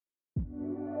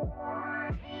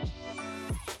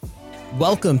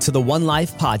Welcome to the One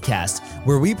Life Podcast,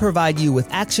 where we provide you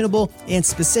with actionable and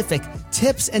specific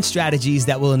tips and strategies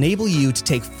that will enable you to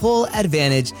take full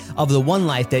advantage of the one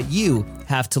life that you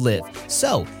have to live.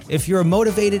 So, if you're a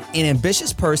motivated and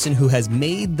ambitious person who has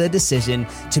made the decision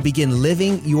to begin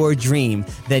living your dream,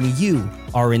 then you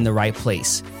are in the right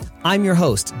place. I'm your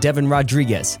host, Devin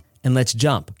Rodriguez, and let's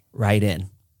jump right in.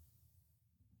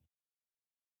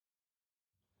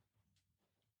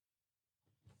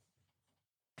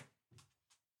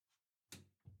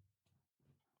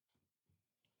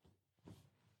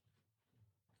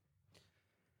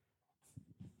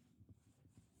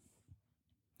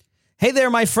 Hey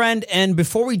there, my friend. And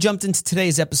before we jumped into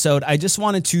today's episode, I just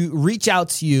wanted to reach out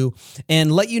to you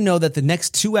and let you know that the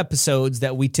next two episodes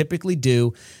that we typically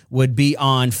do would be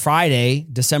on Friday,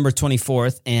 December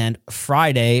 24th and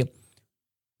Friday,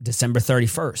 December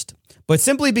 31st. But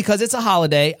simply because it's a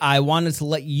holiday, I wanted to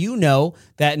let you know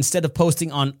that instead of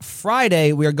posting on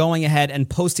Friday, we are going ahead and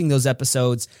posting those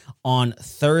episodes on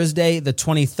Thursday, the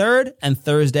 23rd and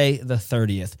Thursday, the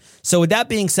 30th. So with that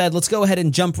being said, let's go ahead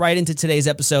and jump right into today's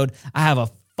episode. I have a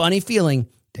funny feeling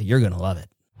that you're going to love it.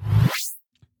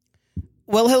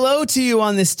 Well, hello to you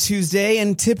on this Tuesday.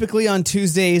 And typically on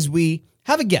Tuesdays, we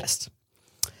have a guest.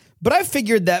 But I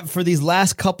figured that for these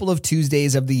last couple of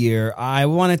Tuesdays of the year, I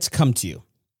wanted to come to you.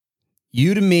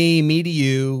 You to me to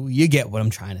you, you get what I'm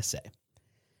trying to say.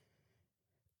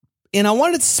 And I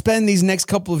wanted to spend these next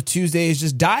couple of Tuesdays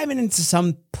just diving into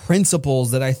some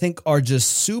principles that I think are just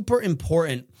super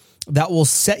important that will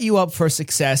set you up for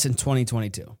success in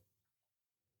 2022.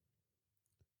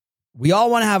 We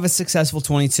all want to have a successful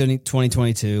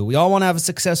 2022. We all want to have a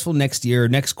successful next year,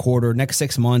 next quarter, next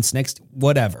 6 months, next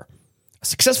whatever. A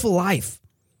successful life.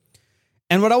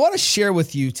 And what I want to share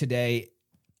with you today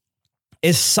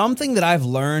is something that I've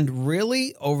learned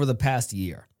really over the past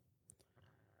year.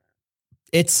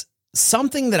 It's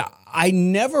something that I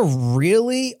never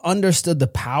really understood the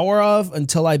power of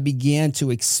until I began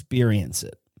to experience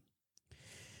it.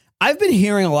 I've been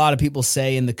hearing a lot of people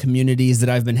say in the communities that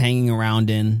I've been hanging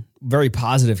around in, very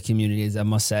positive communities, I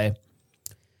must say,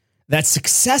 that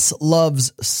success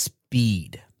loves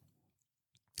speed.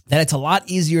 That it's a lot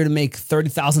easier to make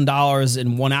 $30,000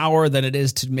 in 1 hour than it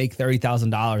is to make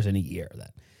 $30,000 in a year.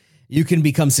 That you can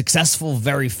become successful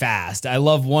very fast. I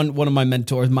love one of my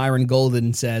mentors, Myron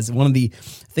Golden, says, I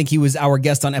think he was our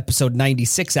guest on episode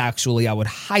 96, actually. I would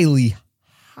highly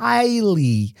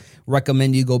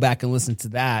recommend you go back and listen to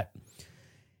that.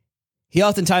 He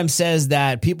oftentimes says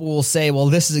that people will say, well,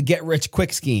 this is a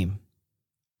get-rich-quick scheme.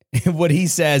 And what he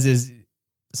says is,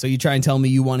 so you try and tell me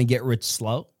you want to get rich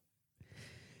slow?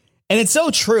 And it's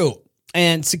so true.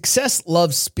 And success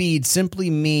loves speed simply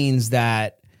means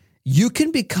that you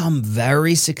can become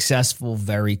very successful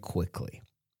very quickly.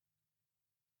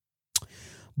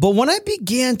 But when I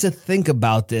began to think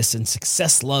about this, and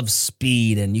success loves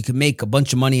speed, and you can make a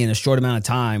bunch of money in a short amount of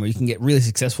time, or you can get really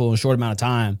successful in a short amount of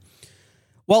time.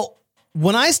 Well,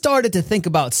 when I started to think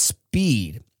about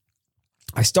speed,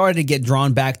 I started to get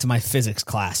drawn back to my physics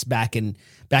class back in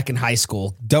high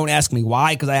school. Don't ask me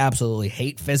why, because I absolutely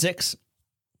hate physics.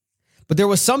 But there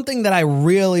was something that I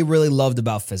really, really loved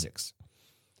about physics.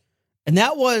 And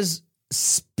that was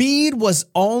speed was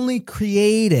only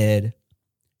created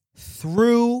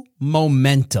through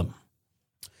momentum.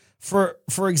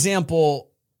 For example,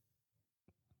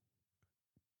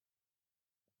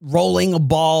 rolling a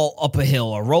ball up a hill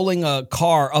or rolling a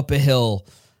car up a hill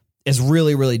is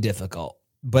really, really difficult.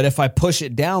 But if I push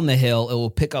it down the hill, it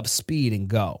will pick up speed and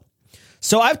go.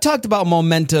 So I've talked about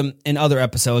momentum in other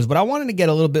episodes, but I wanted to get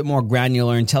a little bit more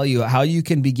granular and tell you how you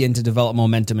can begin to develop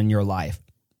momentum in your life.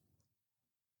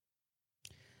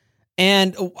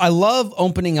 And I love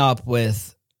opening up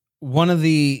with one of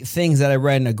the things that I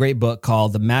read in a great book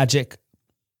called The Magic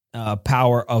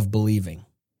Power of Believing.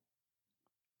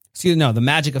 The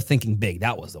Magic of Thinking Big.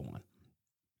 That was the one.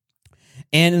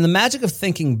 And in The Magic of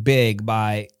Thinking Big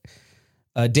by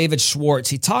David Schwartz,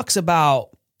 he talks about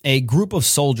a group of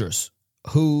soldiers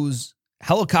whose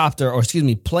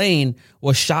plane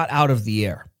was shot out of the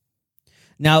air.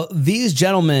 Now,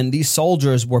 these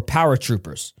soldiers were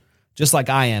paratroopers, just like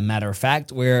I am, matter of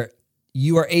fact, where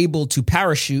you are able to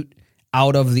parachute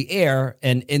out of the air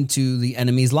and into the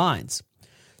enemy's lines.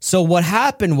 So what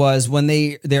happened was when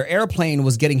their airplane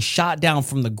was getting shot down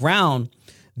from the ground,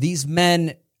 these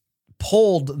men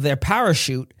pulled their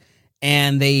parachute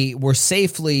and they were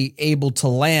safely able to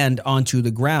land onto the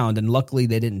ground, and luckily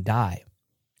they didn't die.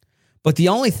 But the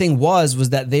only thing was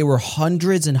that they were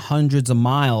hundreds and hundreds of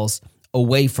miles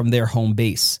away from their home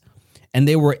base, and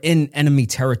they were in enemy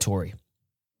territory.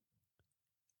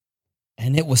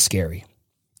 And it was scary.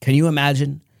 Can you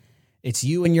imagine? It's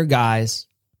you and your guys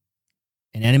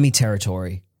in enemy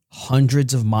territory,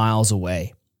 hundreds of miles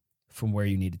away from where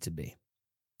you needed to be.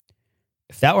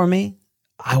 If that were me,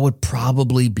 I would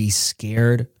probably be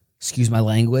scared, excuse my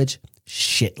language,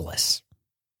 shitless.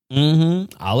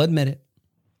 I'll admit it.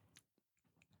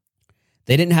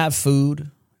 They didn't have food.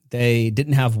 They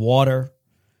didn't have water.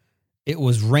 It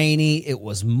was rainy. It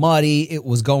was muddy. It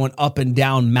was going up and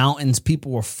down mountains.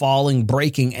 People were falling,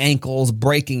 breaking ankles,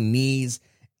 breaking knees.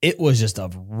 It was just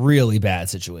a really bad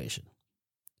situation.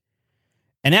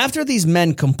 And after these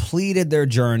men completed their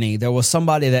journey, there was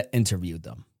somebody that interviewed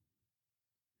them.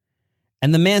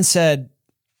 And the man said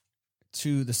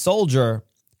to the soldier,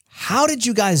 "How did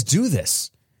you guys do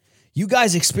this? You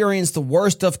guys experienced the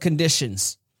worst of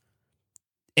conditions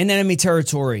in enemy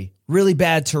territory, really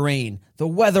bad terrain. The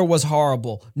weather was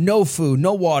horrible, no food,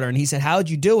 no water." And he said, "How'd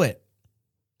you do it?"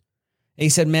 And he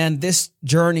said, "Man, this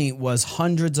journey was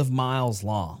hundreds of miles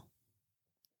long.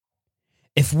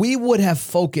 If we would have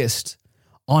focused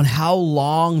on how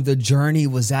long the journey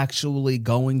was actually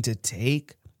going to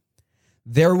take,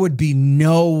 there would be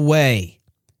no way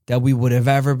that we would have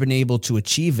ever been able to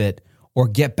achieve it or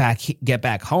get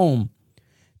back home,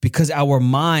 because our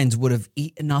minds would have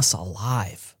eaten us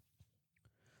alive."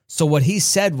 So what he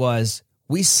said was,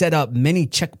 we set up many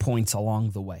checkpoints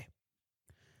along the way.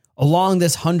 Along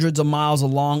this hundreds of miles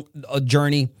along a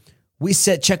journey, we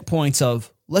set checkpoints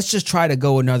of, let's just try to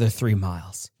go another 3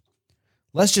 miles.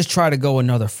 Let's just try to go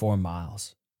another 4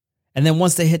 miles. And then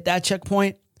once they hit that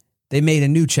checkpoint, they made a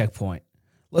new checkpoint.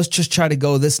 Let's just try to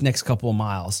go this next couple of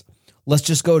miles. Let's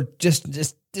just go,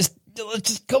 let's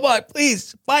just, come on,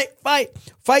 please,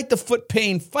 fight the foot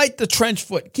pain, fight the trench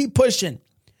foot, keep pushing.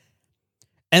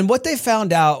 And what they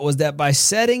found out was that by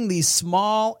setting these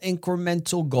small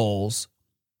incremental goals,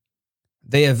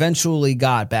 they eventually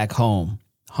got back home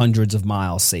hundreds of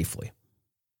miles safely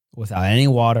without any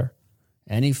water,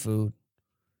 any food.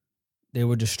 They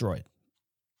were destroyed.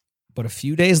 But a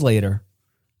few days later,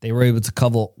 they were able to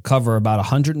cover about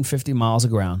 150 miles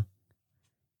of ground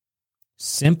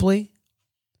simply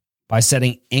by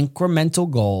setting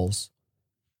incremental goals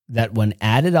that, when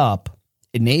added up,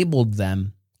 enabled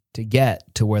them to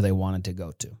get to where they wanted to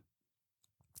go to.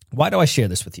 Why do I share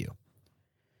this with you?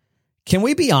 Can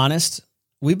we be honest?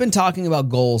 We've been talking about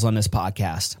goals on this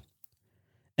podcast.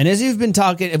 And as if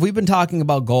we've been talking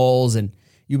about goals and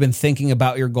you've been thinking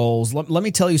about your goals, let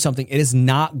me tell you something. It is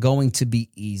not going to be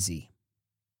easy.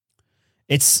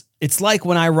 It's like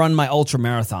when I run my ultra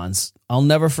marathons. I'll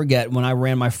never forget when I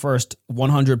ran my first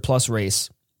 100 plus race.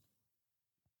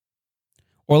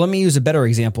 Or let me use a better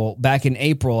example. Back in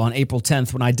April, on April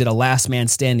 10th, when I did a last man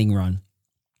standing run,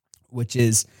 which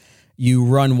is you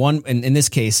run one, in this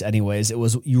case anyways, it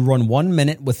was you run 1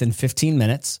 minute within 15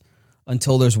 minutes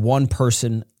until there's one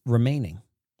person remaining.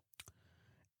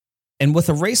 And with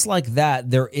a race like that,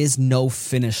 there is no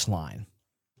finish line,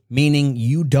 meaning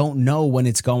you don't know when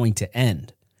it's going to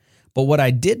end. But what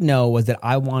I did know was that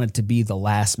I wanted to be the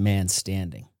last man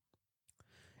standing.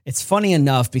 It's funny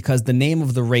enough because the name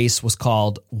of the race was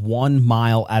called 1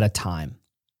 Mile at a Time.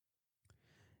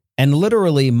 And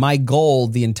literally my goal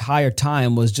the entire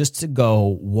time was just to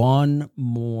go one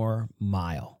more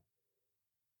mile.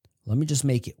 Let me just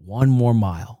make it one more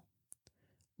mile.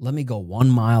 Let me go 1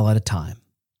 mile at a time.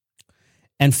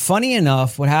 And funny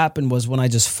enough, what happened was when I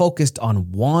just focused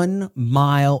on 1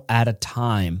 mile at a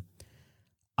time,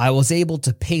 I was able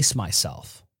to pace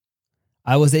myself.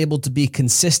 I was able to be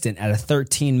consistent at a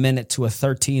 13-minute to a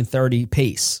 13:30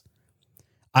 pace.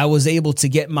 I was able to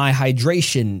get my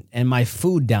hydration and my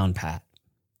food down pat.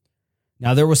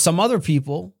 Now, there were some other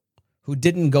people who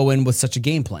didn't go in with such a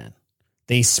game plan.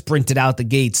 They sprinted out the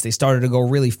gates. They started to go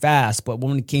really fast. But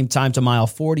when it came time to mile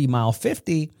 40, mile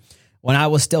 50, when I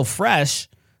was still fresh,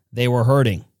 they were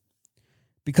hurting.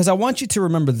 Because I want you to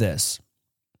remember this.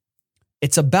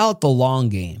 It's about the long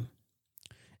game.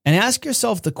 And ask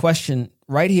yourself the question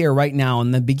right here, right now,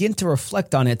 and then begin to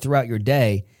reflect on it throughout your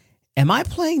day. Am I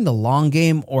playing the long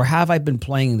game, or have I been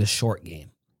playing the short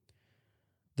game?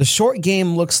 The short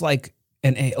game looks like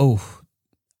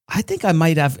I think I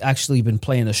might have actually been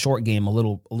playing the short game a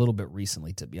little bit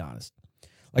recently, to be honest.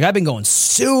 Like I've been going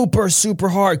super, super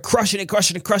hard, crushing it.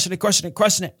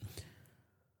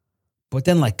 But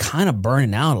then like kind of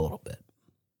burning out a little bit.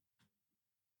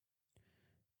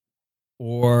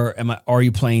 Or are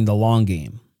you playing the long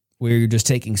game where you're just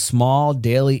taking small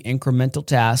daily incremental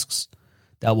tasks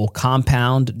that will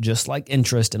compound just like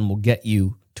interest and will get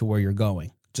you to where you're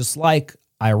going? Just like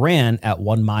I ran at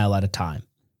 1 mile at a time.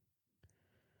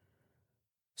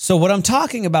 So what I'm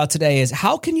talking about today is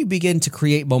how can you begin to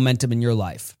create momentum in your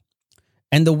life?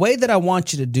 And the way that I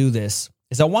want you to do this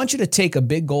is I want you to take a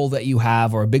big goal that you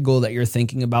have or a big goal that you're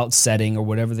thinking about setting or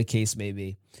whatever the case may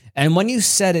be. And when you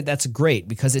set it, that's great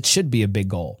because it should be a big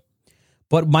goal.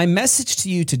 But my message to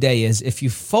you today is if you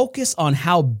focus on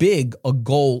how big a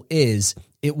goal is,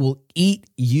 it will eat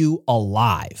you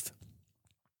alive.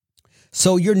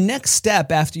 So your next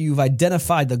step after you've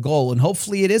identified the goal, and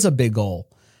hopefully it is a big goal,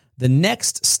 the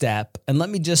next step, and let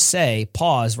me just say,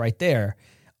 pause right there,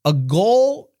 a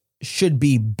goal should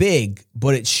be big,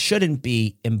 but it shouldn't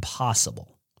be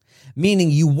impossible.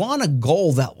 Meaning you want a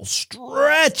goal that will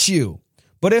stretch you.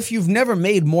 But if you've never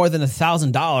made more than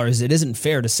 $1,000, it isn't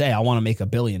fair to say, I want to make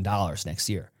 $1 billion next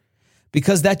year.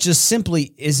 Because that just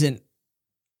simply isn't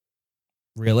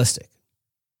realistic.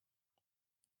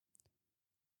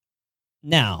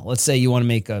 Now, let's say you want to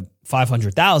make a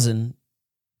 500,000,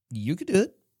 you could do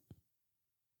it.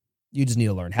 You just need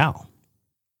to learn how.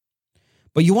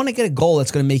 But you want to get a goal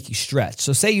that's going to make you stretch.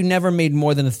 So say you never made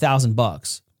more than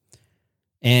 $1,000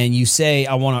 and you say,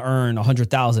 I want to earn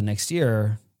 100,000 next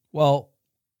year. Well,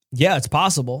 yeah, it's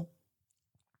possible.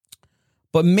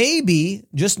 But maybe,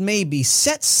 just maybe,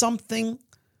 set something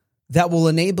that will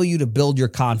enable you to build your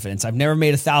confidence. I've never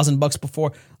made $1,000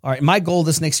 before. All right, my goal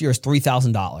this next year is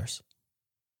 $3,000.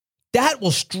 That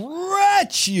will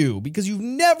stretch you because you've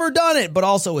never done it, but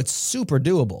also it's super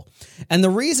doable. And the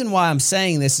reason why I'm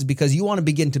saying this is because you want to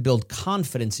begin to build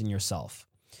confidence in yourself.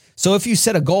 So if you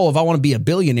set a goal of I want to be a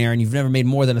billionaire and you've never made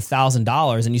more than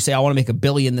 $1,000 and you say I want to make $1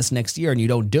 billion this next year and you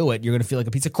don't do it, you're going to feel like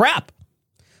a piece of crap.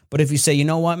 But if you say, you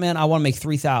know what, man, I want to make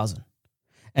 3,000.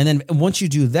 And then once you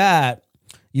do that,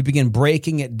 you begin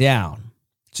breaking it down,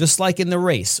 just like in the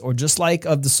race or just like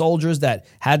of the soldiers that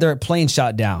had their plane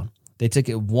shot down. They took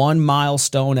it one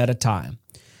milestone at a time.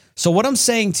 So what I'm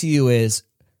saying to you is,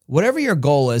 whatever your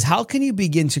goal is, how can you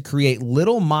begin to create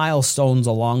little milestones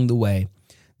along the way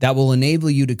that will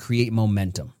enable you to create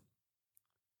momentum?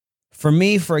 For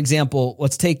me, for example,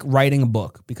 let's take writing a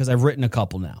book because I've written a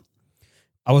couple now.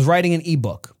 I was writing an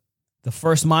ebook. The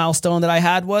first milestone that I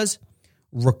had was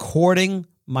recording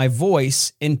my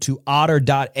voice into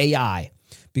Otter.ai.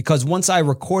 Because once I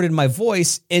recorded my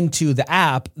voice into the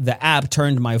app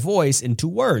turned my voice into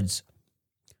words.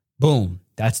 Boom.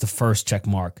 That's the first check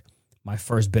mark. My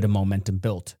first bit of momentum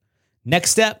built.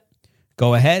 Next step,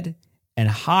 go ahead and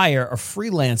hire a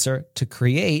freelancer to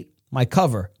create my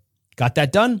cover. Got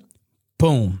that done?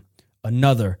 Boom.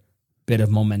 Another bit of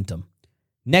momentum.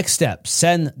 Next step,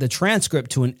 send the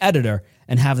transcript to an editor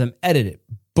and have them edit it.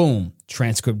 Boom.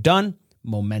 Transcript done.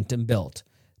 Momentum built.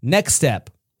 Next step,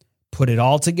 put it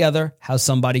all together, have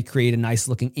somebody create a nice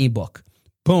looking ebook.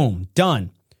 Boom,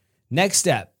 done. Next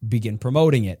step, begin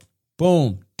promoting it.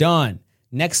 Boom, done.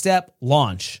 Next step,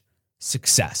 launch.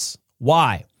 Success.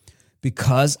 Why?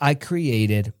 Because I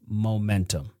created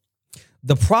momentum.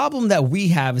 The problem that we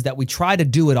have is that we try to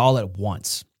do it all at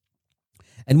once.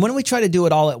 And when we try to do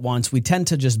it all at once, we tend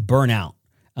to just burn out.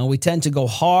 And we tend to go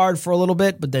hard for a little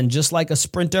bit, but then just like a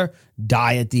sprinter,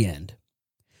 die at the end.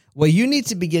 What you need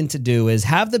to begin to do is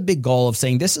have the big goal of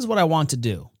saying, this is what I want to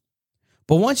do.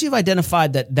 But once you've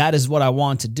identified that that is what I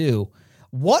want to do,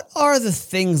 what are the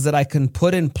things that I can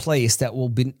put in place that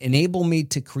will enable me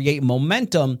to create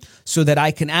momentum so that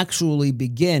I can actually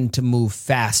begin to move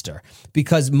faster?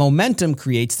 Because momentum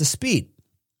creates the speed.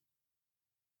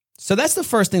 So that's the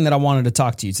first thing that I wanted to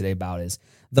talk to you today about is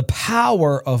the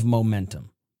power of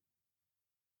momentum.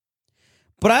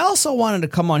 But I also wanted to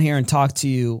come on here and talk to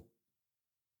you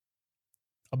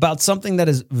about something that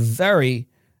is very,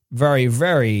 very,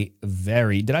 very,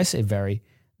 very, did I say very,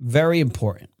 very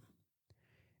important,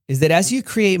 is that as you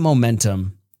create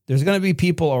momentum, there's going to be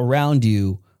people around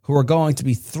you who are going to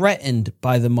be threatened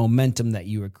by the momentum that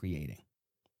you are creating.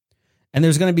 And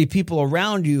there's going to be people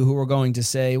around you who are going to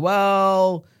say,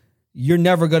 well, you're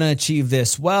never going to achieve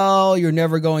this. Well, you're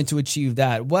never going to achieve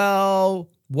that. Well,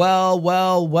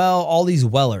 all these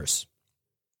wellers,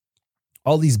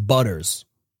 all these butters.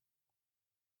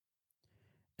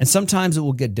 And sometimes it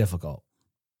will get difficult,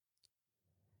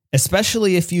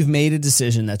 especially if you've made a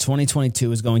decision that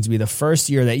 2022 is going to be the first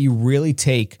year that you really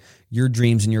take your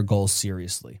dreams and your goals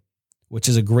seriously, which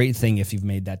is a great thing if you've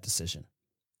made that decision.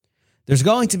 There's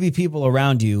going to be people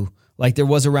around you like there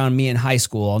was around me in high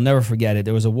school. I'll never forget it.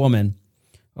 There was a woman,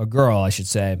 a girl, I should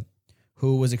say,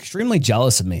 who was extremely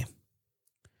jealous of me.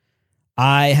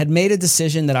 I had made a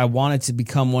decision that I wanted to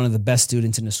become one of the best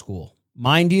students in the school.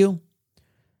 Mind you,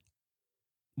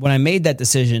 when I made that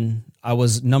decision, I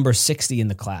was number 60 in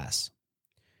the class.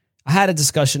 I had a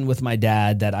discussion with my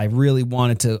dad that I really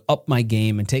wanted to up my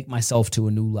game and take myself to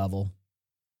a new level.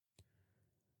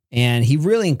 And he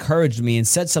really encouraged me and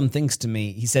said some things to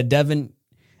me. He said, Devin,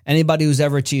 Anybody who's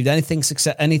ever achieved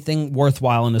anything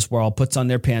worthwhile in this world puts on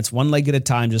their pants one leg at a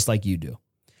time, just like you do.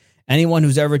 Anyone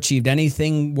who's ever achieved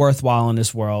anything worthwhile in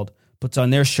this world puts on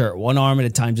their shirt one arm at a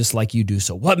time, just like you do.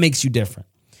 So what makes you different?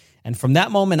 And from that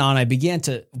moment on, I began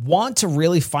to want to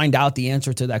really find out the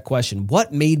answer to that question.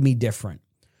 What made me different?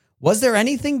 Was there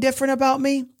anything different about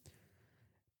me?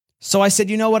 So I said,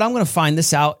 you know what? I'm going to find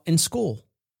this out in school.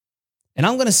 And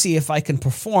I'm going to see if I can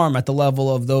perform at the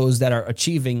level of those that are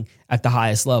achieving at the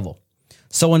highest level.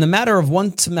 So in a matter of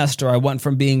one semester, I went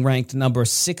from being ranked number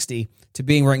 60 to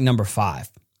being ranked number 5.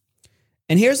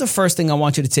 And here's the first thing I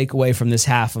want you to take away from this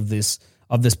half of this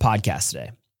podcast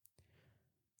today.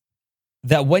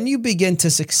 That when you begin to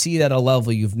succeed at a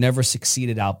level you've never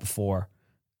succeeded out before,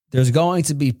 there's going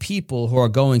to be people who are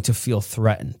going to feel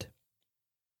threatened.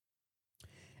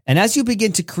 And as you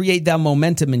begin to create that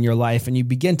momentum in your life and you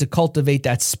begin to cultivate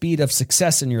that speed of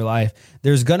success in your life,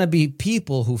 there's going to be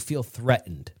people who feel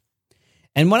threatened.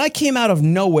 And when I came out of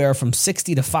nowhere from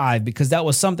 60 to 5, because that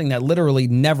was something that literally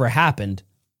never happened,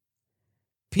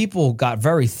 people got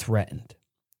very threatened.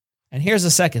 And here's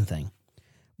the second thing.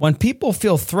 When people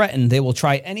feel threatened, they will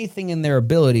try anything in their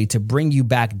ability to bring you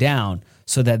back down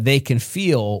so that they can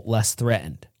feel less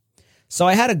threatened. So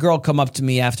I had a girl come up to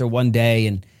me after one day,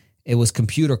 and it was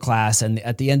computer class. And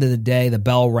at the end of the day, the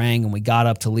bell rang and we got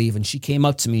up to leave. And she came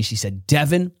up to me. She said,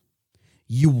 Devin,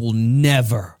 you will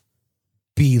never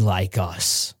be like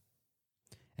us.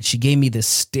 And she gave me this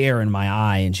stare in my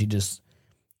eye, and she just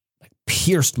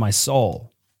pierced my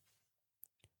soul.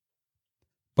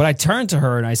 But I turned to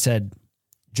her and I said,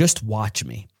 just watch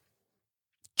me.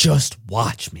 Just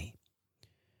watch me.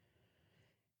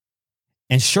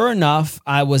 And sure enough,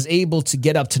 I was able to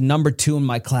get up to number 2 in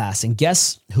my class. And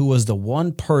guess who was the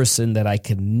one person that I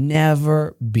could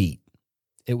never beat?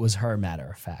 It was her, matter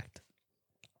of fact.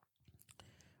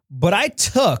 But I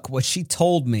took what she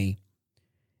told me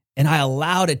and I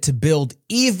allowed it to build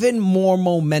even more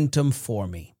momentum for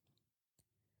me.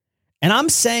 And I'm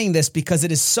saying this because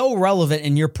it is so relevant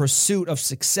in your pursuit of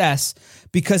success,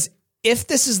 because if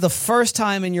this is the first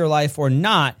time in your life or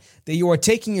not that you are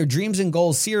taking your dreams and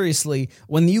goals seriously,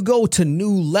 when you go to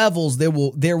new levels, there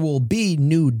will be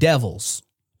new devils.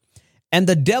 And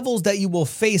the devils that you will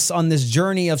face on this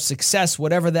journey of success,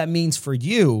 whatever that means for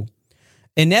you,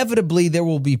 inevitably there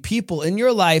will be people in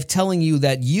your life telling you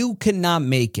that you cannot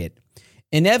make it.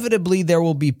 Inevitably, there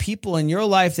will be people in your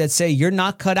life that say you're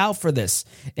not cut out for this.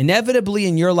 Inevitably,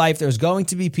 in your life, there's going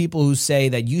to be people who say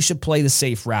that you should play the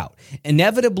safe route.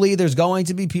 Inevitably, there's going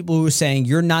to be people who are saying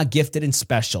you're not gifted and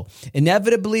special.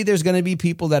 Inevitably, there's going to be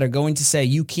people that are going to say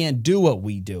you can't do what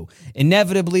we do.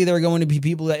 Inevitably, there are going to be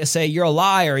people that say you're a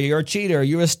liar, you're a cheater,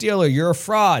 you're a stealer, you're a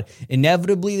fraud.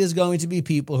 Inevitably, there's going to be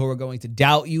people who are going to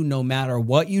doubt you no matter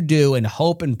what you do and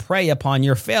hope and pray upon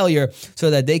your failure so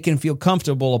that they can feel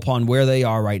comfortable upon where they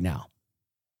are right now.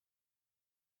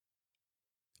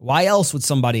 Why else would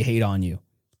somebody hate on you?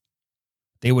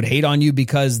 They would hate on you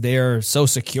because they're so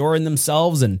secure in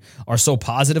themselves and are so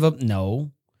positive.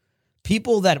 No.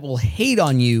 People that will hate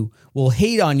on you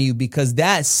because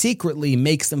that secretly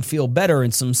makes them feel better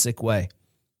in some sick way.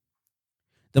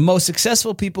 The most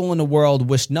successful people in the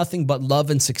world wish nothing but love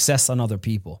and success on other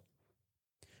people.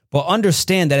 But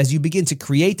understand that as you begin to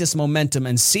create this momentum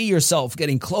and see yourself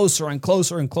getting closer and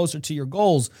closer and closer to your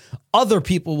goals, other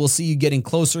people will see you getting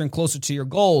closer and closer to your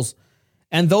goals.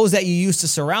 And those that you used to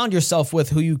surround yourself with,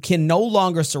 who you can no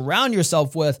longer surround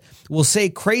yourself with, will say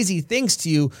crazy things to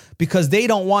you because they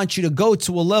don't want you to go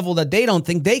to a level that they don't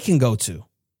think they can go to.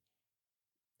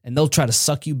 And they'll try to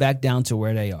suck you back down to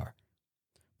where they are.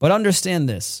 But understand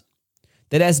this,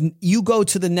 that as you go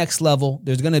to the next level,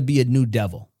 there's going to be a new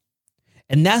devil.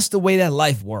 And that's the way that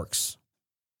life works.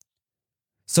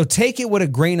 So take it with a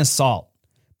grain of salt.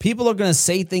 People are going to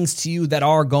say things to you that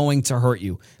are going to hurt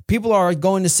you. People are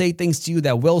going to say things to you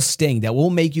that will sting, that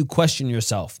will make you question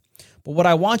yourself. But what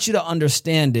I want you to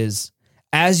understand is,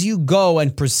 as you go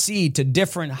and proceed to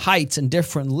different heights and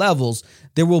different levels,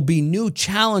 there will be new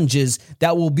challenges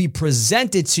that will be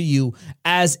presented to you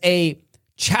as a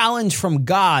challenge from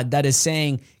God that is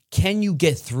saying, can you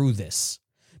get through this?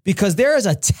 Because there is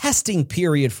a testing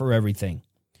period for everything.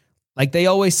 Like they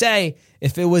always say,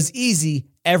 if it was easy,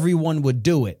 everyone would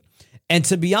do it. And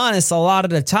to be honest, a lot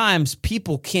of the times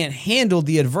people can't handle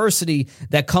the adversity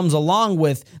that comes along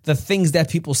with the things that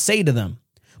people say to them.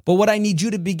 But what I need you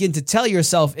to begin to tell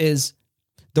yourself is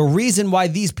the reason why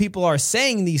these people are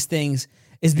saying these things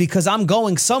is because I'm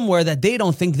going somewhere that they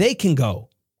don't think they can go.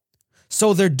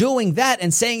 So they're doing that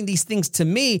and saying these things to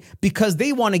me because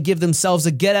they want to give themselves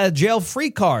a get out of jail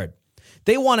free card.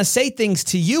 They want to say things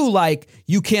to you like,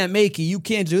 you can't make it, you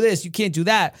can't do this, you can't do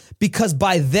that, because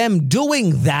by them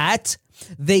doing that,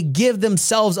 they give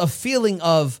themselves a feeling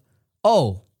of,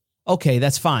 oh, okay,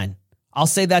 that's fine. I'll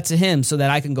say that to him so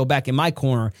that I can go back in my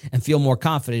corner and feel more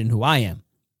confident in who I am.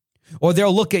 Or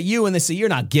they'll look at you and they say, you're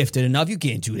not gifted enough, you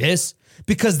can't do this,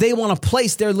 because they want to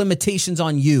place their limitations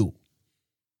on you.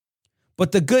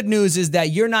 But the good news is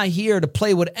that you're not here to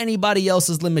play with anybody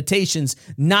else's limitations,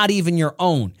 not even your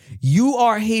own. You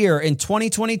are here in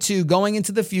 2022, going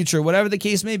into the future, whatever the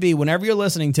case may be, whenever you're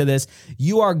listening to this,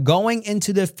 you are going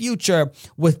into the future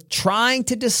with trying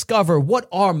to discover, what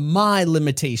are my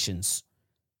limitations?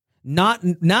 Not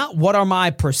what are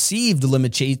my perceived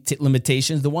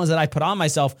limitations, the ones that I put on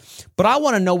myself, but I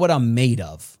want to know what I'm made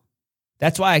of.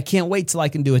 That's why I can't wait till I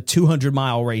can do a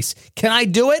 200-mile race. Can I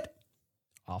do it?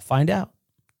 I'll find out.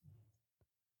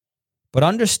 But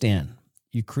understand,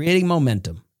 you're creating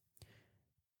momentum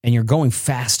and you're going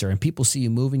faster and people see you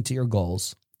moving to your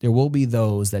goals. There will be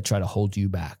those that try to hold you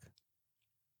back.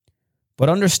 But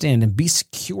understand and be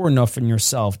secure enough in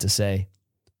yourself to say,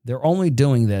 they're only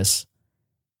doing this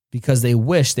because they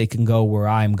wish they can go where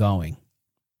I'm going.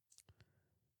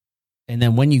 And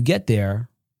then when you get there,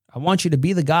 I want you to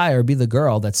be the guy or be the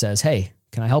girl that says, hey,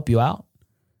 can I help you out?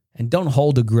 And don't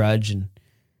hold a grudge and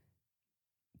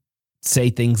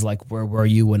say things like, where were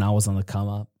you when I was on the come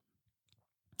up?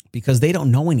 Because they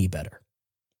don't know any better.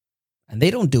 And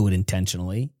they don't do it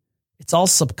intentionally. It's all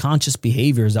subconscious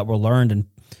behaviors that were learned and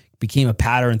became a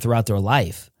pattern throughout their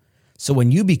life. So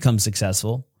when you become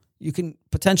successful, you can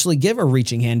potentially give a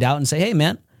reaching hand out and say, hey,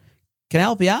 man, can I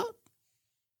help you out?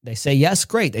 They say yes,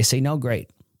 great. They say no, great.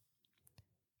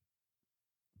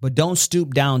 But don't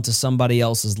stoop down to somebody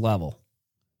else's level.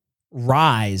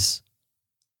 Rise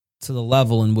to the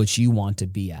level in which you want to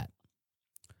be at.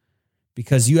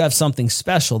 Because you have something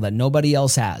special that nobody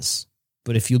else has.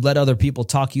 But if you let other people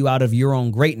talk you out of your own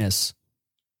greatness,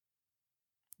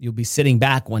 you'll be sitting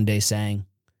back one day saying,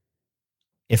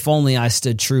 if only I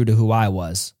stood true to who I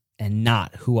was and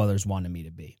not who others wanted me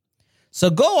to be. So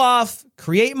go off,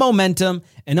 create momentum,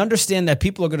 and understand that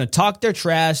people are going to talk their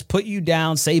trash, put you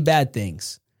down, say bad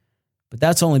things. But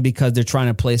that's only because they're trying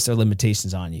to place their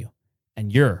limitations on you.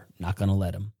 And you're not going to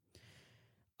let them.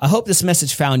 I hope this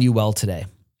message found you well today,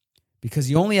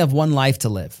 because you only have one life to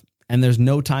live and there's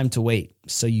no time to wait.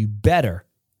 So you better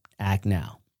act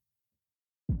now.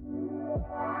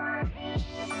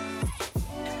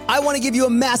 I want to give you a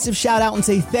massive shout out and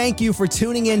say thank you for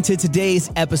tuning in to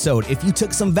today's episode. If you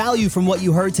took some value from what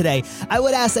you heard today, I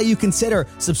would ask that you consider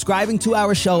subscribing to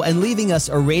our show and leaving us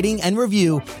a rating and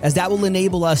review, as that will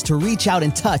enable us to reach out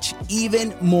and touch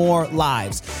even more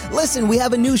lives. Listen, we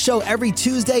have a new show every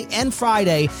Tuesday and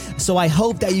Friday, so I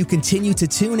hope that you continue to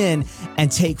tune in and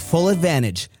take full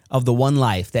advantage of the one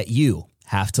life that you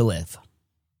have to live.